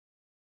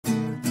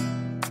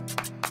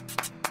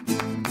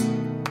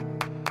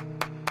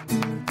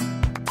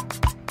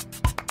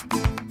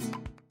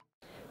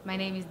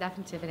name is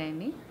Daphne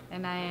Tsevreni,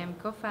 and I am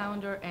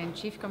co-founder and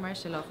chief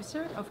commercial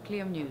officer of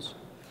Clio Muse.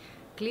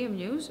 Clio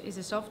Muse is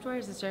a software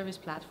as a service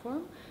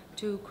platform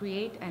to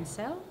create and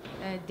sell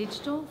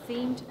digital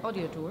themed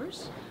audio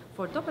tours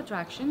for top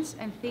attractions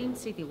and themed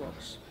city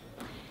walks.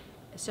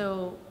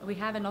 So we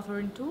have an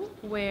authoring tool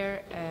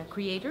where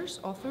creators,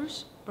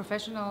 authors,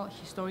 professional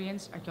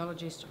historians,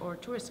 archaeologists or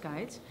tourist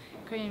guides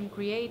can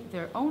create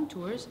their own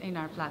tours in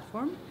our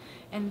platform,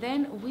 and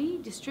then we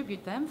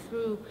distribute them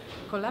through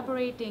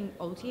collaborating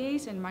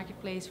OTAs and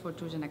marketplace for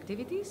tours and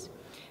activities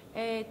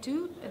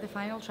to the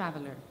final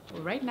traveler.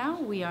 Right now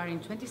we are in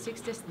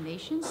 26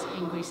 destinations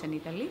in Greece and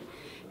Italy,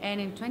 and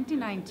in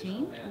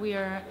 2019 we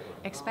are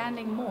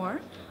expanding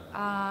more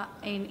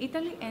in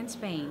Italy and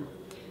Spain.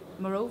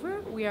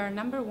 Moreover, we are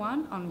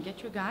 #1 on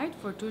Get Your Guide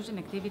for tours and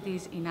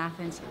activities in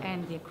Athens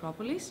and the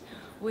Acropolis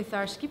with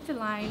our Skip the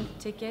Line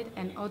ticket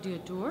and audio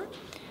tour,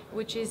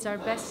 which is our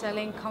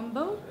best-selling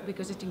combo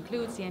because it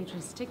includes the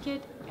entrance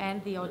ticket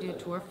and the audio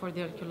tour for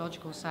the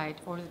archaeological site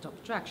or the top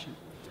attraction.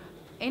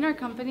 In our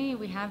company,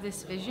 we have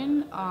this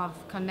vision of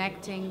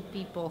connecting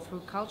people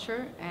through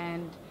culture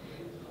and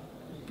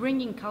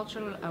bringing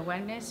cultural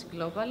awareness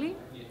globally,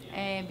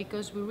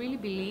 because we really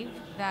believe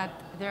that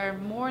there are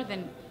more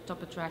than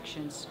top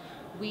attractions.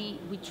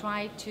 We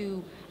try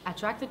to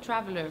attract the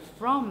traveler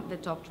from the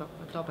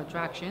top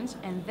attractions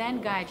and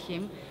then guide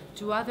him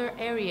to other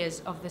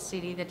areas of the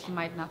city that he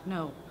might not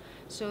know.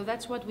 So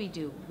that's what we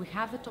do. We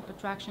have the top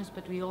attractions,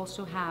 but we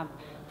also have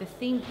the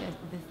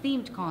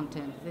themed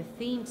content, the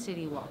themed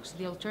city walks,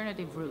 the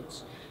alternative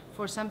routes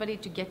for somebody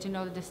to get to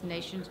know the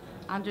destinations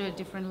under a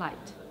different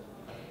light.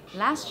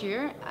 Last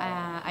year,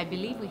 I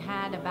believe we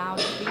had about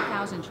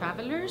 3,000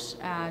 travelers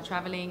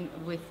traveling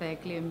with the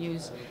Clio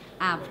Muse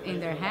app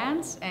in their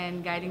hands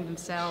and guiding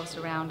themselves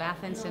around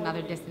Athens and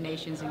other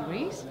destinations in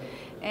Greece.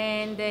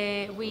 And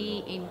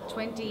in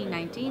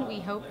 2019, we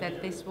hope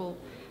that this will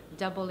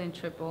double and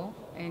triple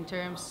in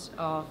terms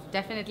of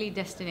definitely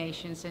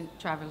destinations and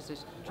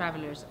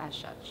travelers as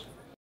such.